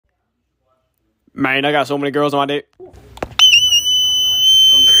Man, I got so many girls on my dick.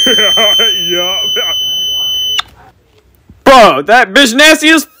 Yeah. Bro, that bitch nasty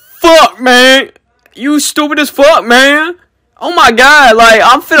as fuck, man. You stupid as fuck, man. Oh my god, like,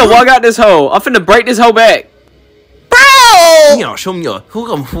 I'm finna walk out this hoe. I'm finna break this hoe back. Bro! 鸟生鸟，好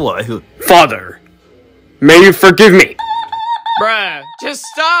咁壞。 Father, may you forgive me. Bruh, just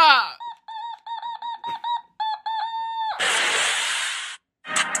stop!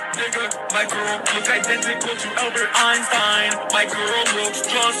 Nigga, my girl looks identical to Albert Einstein. My girl looks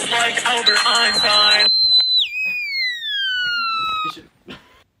just like Albert Einstein.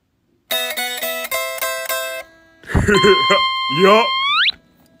 Yup.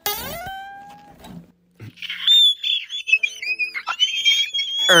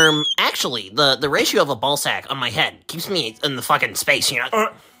 Actually, the ratio of a ball sack on my head keeps me in the fucking space, you know?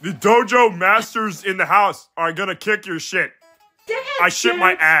 The dojo masters in the house are gonna kick your shit. I shit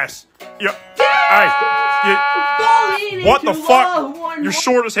my ass. Yeah. Hey. What the fuck? You're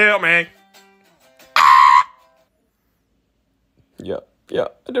short as hell, man. Yeah, I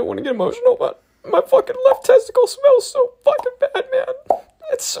didn't want to get emotional, but my fucking left testicle smells so fucking bad, man.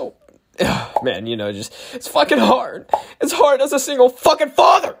 It's so... Man, you know, just... It's fucking hard. It's hard as a single fucking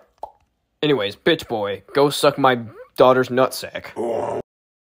father. Anyways, bitch boy, go suck my daughter's nutsack.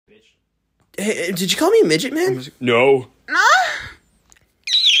 Hey, did you call me a midget, man? No.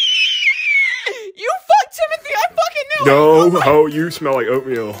 You fucked Timothy, I fucking knew it! No, ho, you smell like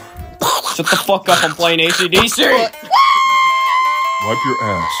oatmeal. Shut the fuck up, I'm playing ACDC. Wipe your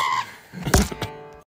ass.